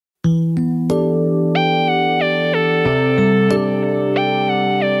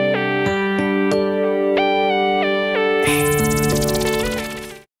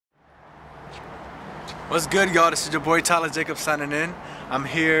good, y'all? This is your boy Tyler Jacob signing in. I'm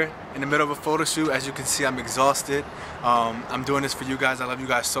here in the middle of a photo shoot. As you can see, I'm exhausted. I'm doing this for you guys. I love you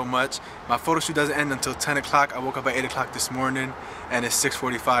guys so much. My photo shoot doesn't end until 10 o'clock. I woke up at 8 o'clock this morning and it's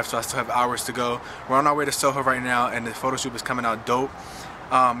 6:45, so I still have hours to go. We're on our way to Soho right now and the photo shoot is coming out dope.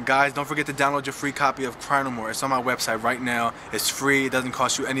 Guys, don't forget to download your free copy of Cry No More. It's on my website right now. It's free. It doesn't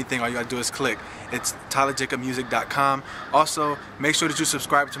cost you anything. All you gotta do is click. It's tylerjacobmusic.com. Also, make sure that you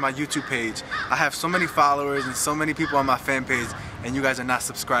subscribe to my YouTube page. I have so many followers and so many people on my fan page, and you guys are not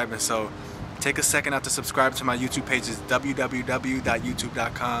subscribing. So take a second out to subscribe to my YouTube page. It's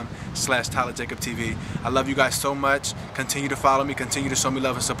www.youtube.com/TylerJacobTV. I love you guys so much. Continue to follow me. Continue to show me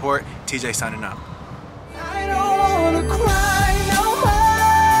love and support. TJ signing out. I don't wanna cry.